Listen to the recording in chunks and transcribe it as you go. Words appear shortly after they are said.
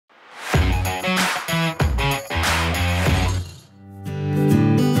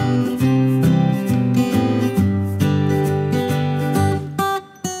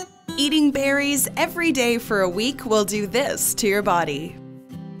every day for a week will do this to your body.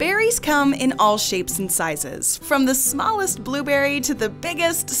 Berries come in all shapes and sizes, from the smallest blueberry to the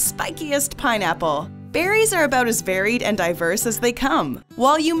biggest, spikiest pineapple. Berries are about as varied and diverse as they come.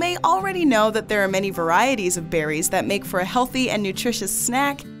 While you may already know that there are many varieties of berries that make for a healthy and nutritious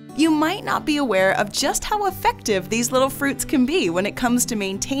snack, you might not be aware of just how effective these little fruits can be when it comes to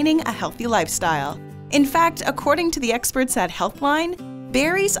maintaining a healthy lifestyle. In fact, according to the experts at Healthline,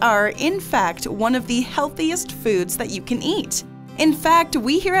 berries are, in fact, one of the healthiest foods that you can eat. In fact,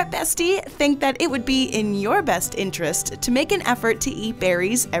 we here at Bestie think that it would be in your best interest to make an effort to eat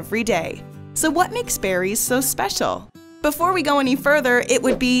berries every day. So what makes berries so special? Before we go any further, it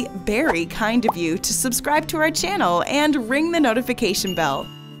would be very kind of you to subscribe to our channel and ring the notification bell.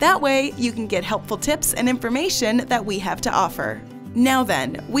 That way, you can get helpful tips and information that we have to offer. Now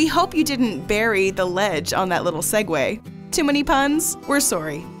then, we hope you didn't bury the ledge on that little segue. Too many puns? We're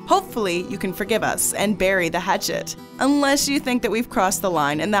sorry. Hopefully, you can forgive us and bury the hatchet. Unless you think that we've crossed the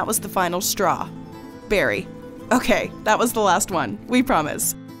line and that was the final straw. Berry. Okay, that was the last one, we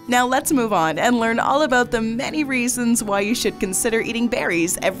promise. Now let's move on and learn all about the many reasons why you should consider eating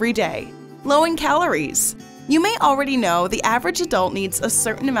berries every day. Low in calories. You may already know the average adult needs a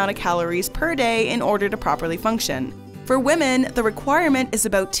certain amount of calories per day in order to properly function. For women, the requirement is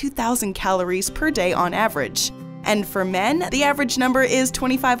about 2,000 calories per day on average. And for men, the average number is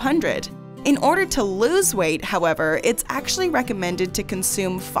 2,500. In order to lose weight, however, it's actually recommended to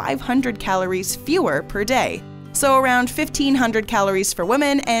consume 500 calories fewer per day. So around 1,500 calories for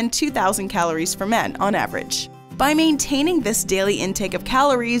women and 2,000 calories for men on average. By maintaining this daily intake of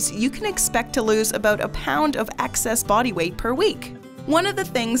calories, you can expect to lose about a pound of excess body weight per week. One of the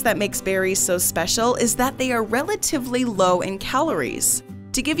things that makes berries so special is that they are relatively low in calories.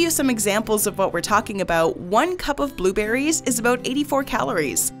 To give you some examples of what we're talking about, 1 cup of blueberries is about 84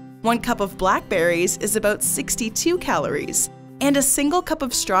 calories, 1 cup of blackberries is about 62 calories, and a single cup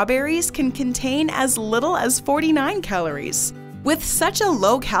of strawberries can contain as little as 49 calories. With such a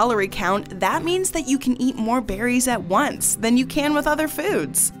low calorie count, that means that you can eat more berries at once than you can with other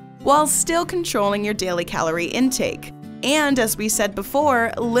foods, while still controlling your daily calorie intake. And as we said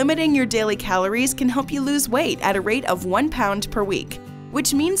before, limiting your daily calories can help you lose weight at a rate of 1 pound per week,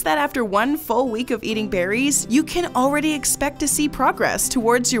 which means that after 1 full week of eating berries, you can already expect to see progress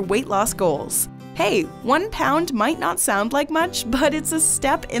towards your weight loss goals. Hey, 1 pound might not sound like much, but it's a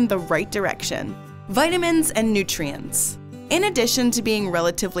step in the right direction. Vitamins and nutrients. In addition to being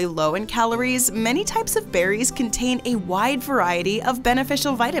relatively low in calories, many types of berries contain a wide variety of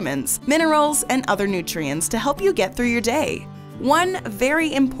beneficial vitamins, minerals, and other nutrients to help you get through your day. One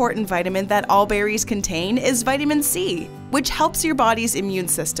very important vitamin that all berries contain is vitamin C, which helps your body's immune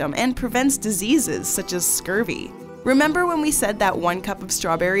system and prevents diseases such as scurvy. Remember when we said that 1 cup of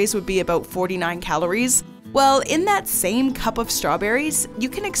strawberries would be about 49 calories? Well, in that same cup of strawberries, you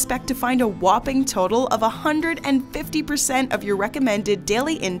can expect to find a whopping total of 150% of your recommended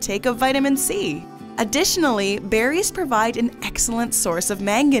daily intake of vitamin C. Additionally, berries provide an excellent source of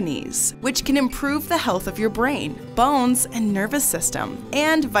manganese, which can improve the health of your brain, bones, and nervous system,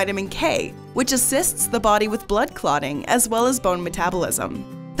 and vitamin K, which assists the body with blood clotting as well as bone metabolism.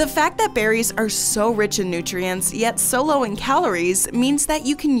 The fact that berries are so rich in nutrients yet so low in calories means that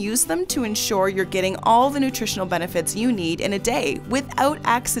you can use them to ensure you're getting all the nutritional benefits you need in a day without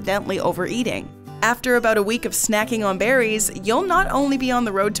accidentally overeating. After about a week of snacking on berries, you'll not only be on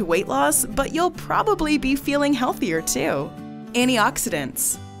the road to weight loss, but you'll probably be feeling healthier too.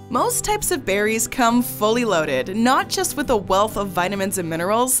 Antioxidants. Most types of berries come fully loaded, not just with a wealth of vitamins and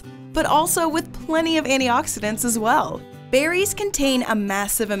minerals, but also with plenty of antioxidants as well. Berries contain a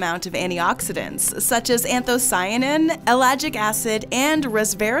massive amount of antioxidants, such as anthocyanin, ellagic acid, and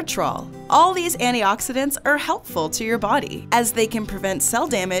resveratrol. All these antioxidants are helpful to your body, as they can prevent cell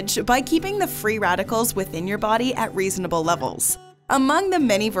damage by keeping the free radicals within your body at reasonable levels. Among the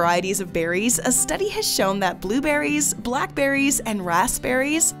many varieties of berries, a study has shown that blueberries, blackberries, and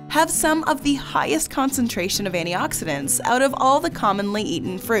raspberries have some of the highest concentration of antioxidants out of all the commonly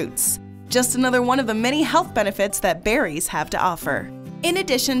eaten fruits. Just another one of the many health benefits that berries have to offer. In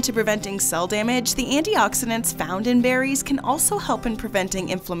addition to preventing cell damage, the antioxidants found in berries can also help in preventing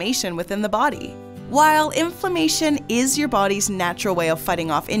inflammation within the body. While inflammation is your body's natural way of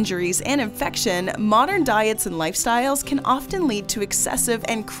fighting off injuries and infection, modern diets and lifestyles can often lead to excessive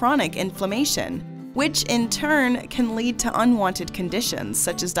and chronic inflammation, which in turn can lead to unwanted conditions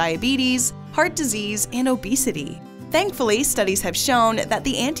such as diabetes, heart disease, and obesity. Thankfully, studies have shown that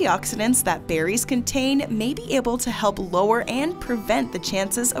the antioxidants that berries contain may be able to help lower and prevent the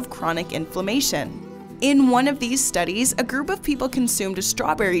chances of chronic inflammation. In one of these studies, a group of people consumed a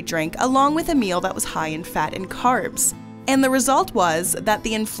strawberry drink along with a meal that was high in fat and carbs. And the result was that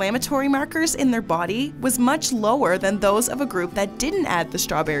the inflammatory markers in their body was much lower than those of a group that didn't add the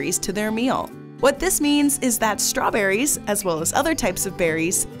strawberries to their meal. What this means is that strawberries, as well as other types of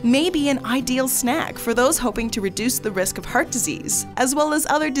berries, may be an ideal snack for those hoping to reduce the risk of heart disease, as well as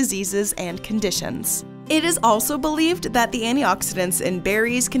other diseases and conditions. It is also believed that the antioxidants in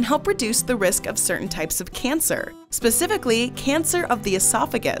berries can help reduce the risk of certain types of cancer. Specifically, cancer of the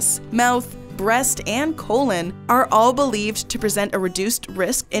esophagus, mouth, breast, and colon are all believed to present a reduced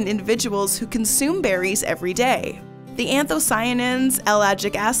risk in individuals who consume berries every day. The anthocyanins,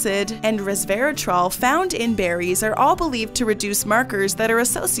 L-agic acid, and resveratrol found in berries are all believed to reduce markers that are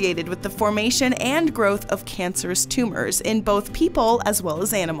associated with the formation and growth of cancerous tumors in both people as well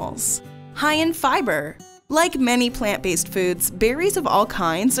as animals. High in fiber. Like many plant-based foods, berries of all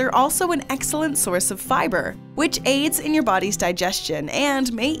kinds are also an excellent source of fiber, which aids in your body's digestion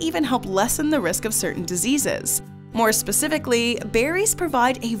and may even help lessen the risk of certain diseases. More specifically, berries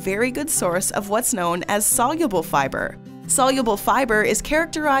provide a very good source of what's known as soluble fiber. Soluble fiber is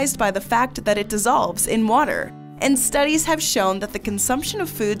characterized by the fact that it dissolves in water, and studies have shown that the consumption of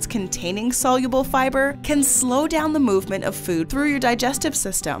foods containing soluble fiber can slow down the movement of food through your digestive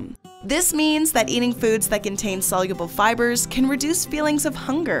system. This means that eating foods that contain soluble fibers can reduce feelings of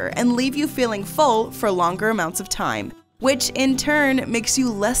hunger and leave you feeling full for longer amounts of time, which in turn makes you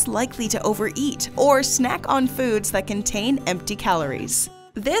less likely to overeat or snack on foods that contain empty calories.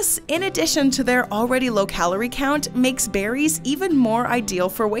 This, in addition to their already low calorie count, makes berries even more ideal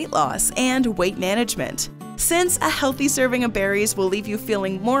for weight loss and weight management, since a healthy serving of berries will leave you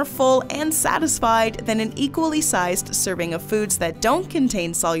feeling more full and satisfied than an equally sized serving of foods that don't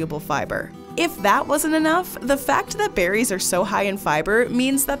contain soluble fiber. If that wasn't enough, the fact that berries are so high in fiber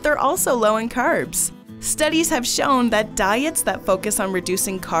means that they're also low in carbs. Studies have shown that diets that focus on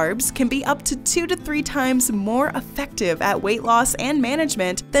reducing carbs can be up to 2 to 3 times more effective at weight loss and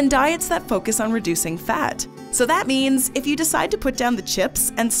management than diets that focus on reducing fat. So that means if you decide to put down the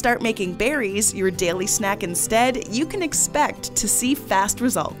chips and start making berries your daily snack instead, you can expect to see fast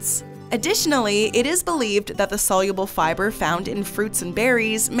results. Additionally, it is believed that the soluble fiber found in fruits and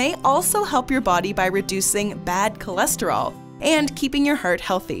berries may also help your body by reducing bad cholesterol and keeping your heart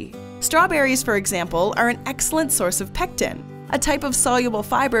healthy. Strawberries, for example, are an excellent source of pectin, a type of soluble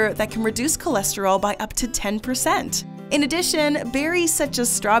fiber that can reduce cholesterol by up to 10%. In addition, berries such as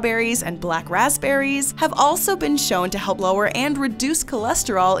strawberries and black raspberries have also been shown to help lower and reduce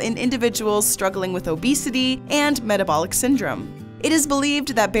cholesterol in individuals struggling with obesity and metabolic syndrome. It is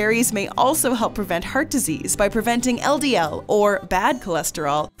believed that berries may also help prevent heart disease by preventing LDL, or bad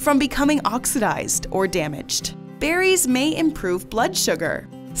cholesterol, from becoming oxidized or damaged. Berries may improve blood sugar.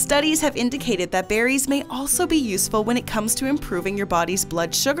 Studies have indicated that berries may also be useful when it comes to improving your body's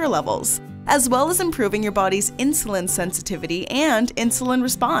blood sugar levels, as well as improving your body's insulin sensitivity and insulin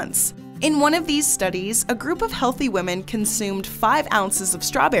response. In one of these studies, a group of healthy women consumed 5 ounces of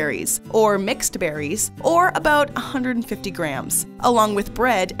strawberries, or mixed berries, or about 150 grams, along with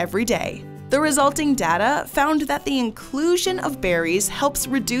bread every day. The resulting data found that the inclusion of berries helps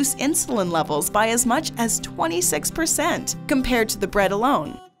reduce insulin levels by as much as 26% compared to the bread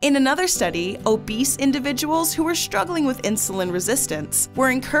alone. In another study, obese individuals who were struggling with insulin resistance were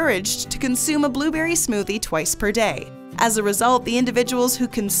encouraged to consume a blueberry smoothie twice per day. As a result, the individuals who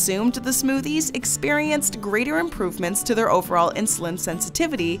consumed the smoothies experienced greater improvements to their overall insulin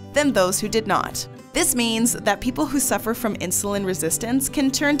sensitivity than those who did not. This means that people who suffer from insulin resistance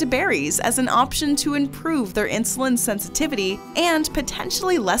can turn to berries as an option to improve their insulin sensitivity and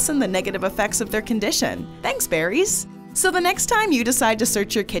potentially lessen the negative effects of their condition. Thanks, berries! So the next time you decide to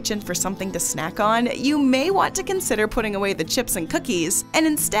search your kitchen for something to snack on, you may want to consider putting away the chips and cookies and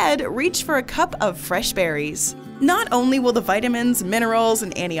instead reach for a cup of fresh berries. Not only will the vitamins, minerals,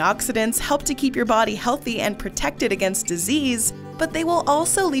 and antioxidants help to keep your body healthy and protected against disease, but they will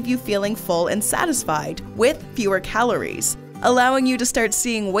also leave you feeling full and satisfied with fewer calories, allowing you to start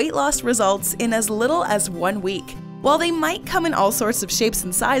seeing weight loss results in as little as 1 week. While they might come in all sorts of shapes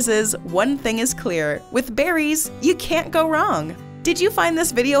and sizes, one thing is clear: with berries, you can't go wrong. Did you find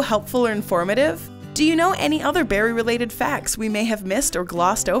this video helpful or informative? Do you know any other berry-related facts we may have missed or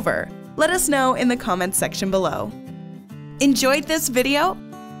glossed over? Let us know in the comments section below. Enjoyed this video?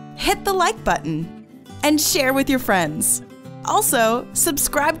 Hit the like button and share with your friends. Also,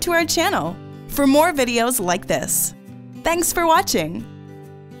 subscribe to our channel for more videos like this. Thanks for watching.